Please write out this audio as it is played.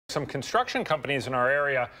Some construction companies in our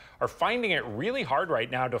area are finding it really hard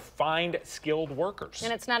right now to find skilled workers.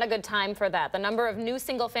 And it's not a good time for that. The number of new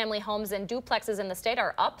single-family homes and duplexes in the state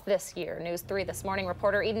are up this year. News 3 This Morning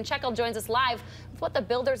reporter Eden Shekel joins us live with what the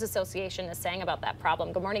Builders Association is saying about that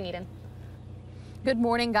problem. Good morning, Eden. Good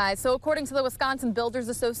morning, guys. So according to the Wisconsin Builders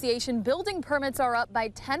Association, building permits are up by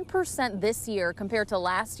 10% this year compared to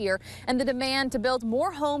last year, and the demand to build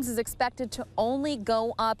more homes is expected to only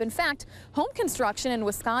go up. In fact, home construction in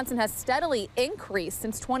Wisconsin has steadily increased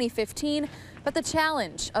since 2015, but the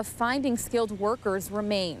challenge of finding skilled workers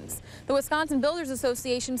remains. The Wisconsin Builders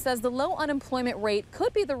Association says the low unemployment rate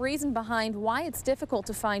could be the reason behind why it's difficult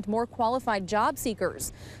to find more qualified job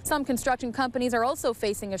seekers. Some construction companies are also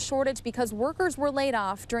facing a shortage because workers were laid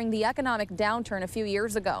off during the economic downturn a few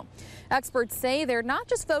years ago. Experts say they're not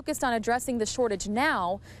just focused on addressing the shortage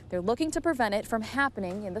now, they're looking to prevent it from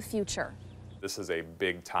happening in the future. This is a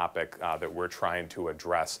big topic that we're trying to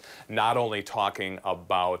address, not only talking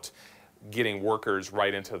about getting workers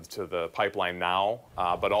right into the pipeline now,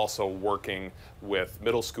 but also working with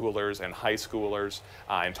middle schoolers and high schoolers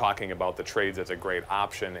and talking about the trades as a great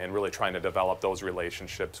option and really trying to develop those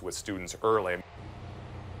relationships with students early.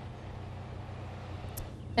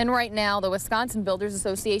 And right now, the Wisconsin Builders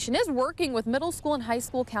Association is working with middle school and high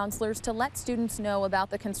school counselors to let students know about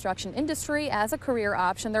the construction industry as a career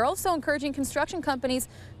option. They're also encouraging construction companies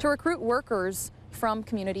to recruit workers from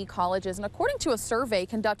community colleges. And according to a survey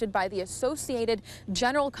conducted by the Associated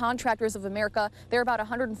General Contractors of America, there are about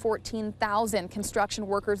 114,000 construction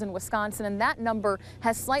workers in Wisconsin, and that number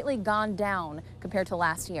has slightly gone down compared to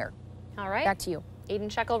last year. All right. Back to you. Eden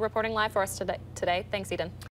Shekel reporting live for us today. Thanks, Eden.